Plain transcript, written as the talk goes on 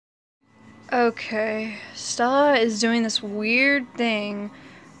Okay, Stella is doing this weird thing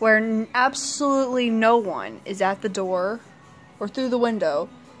where absolutely no one is at the door or through the window.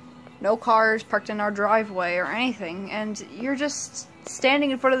 No cars parked in our driveway or anything, and you're just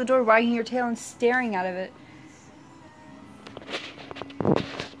standing in front of the door wagging your tail and staring out of it.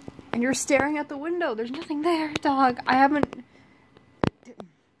 And you're staring at the window. There's nothing there, dog.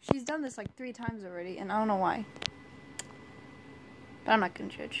 She's done this like 3 times already, and I don't know why. But I'm not gonna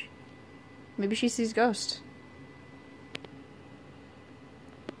judge. Maybe she sees ghosts.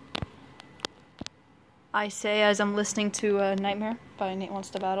 I say as I'm listening to Nightmare by Nate Wants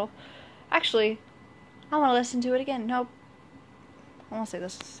to Battle. Actually, I want to listen to it again. Nope. I want to say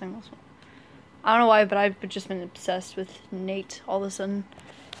this. Sing this one. I don't know why, but I've just been obsessed with Nate all of a sudden.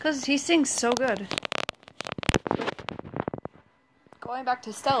 Because he sings so good. Going back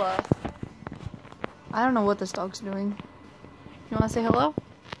to Stella. I don't know what this dog's doing. You want to say hello?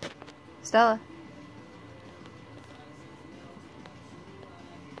 Stella.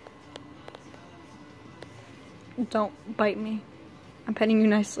 Don't bite me. I'm petting you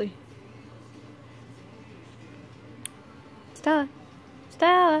nicely. Stella.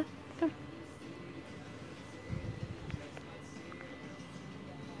 Stella. Come.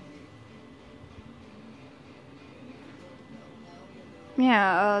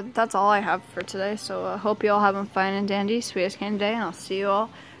 Yeah, that's all I have for today. So hope you all having fun and dandy, sweetest candy day, and I'll see you all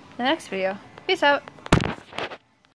in the next video. Peace out.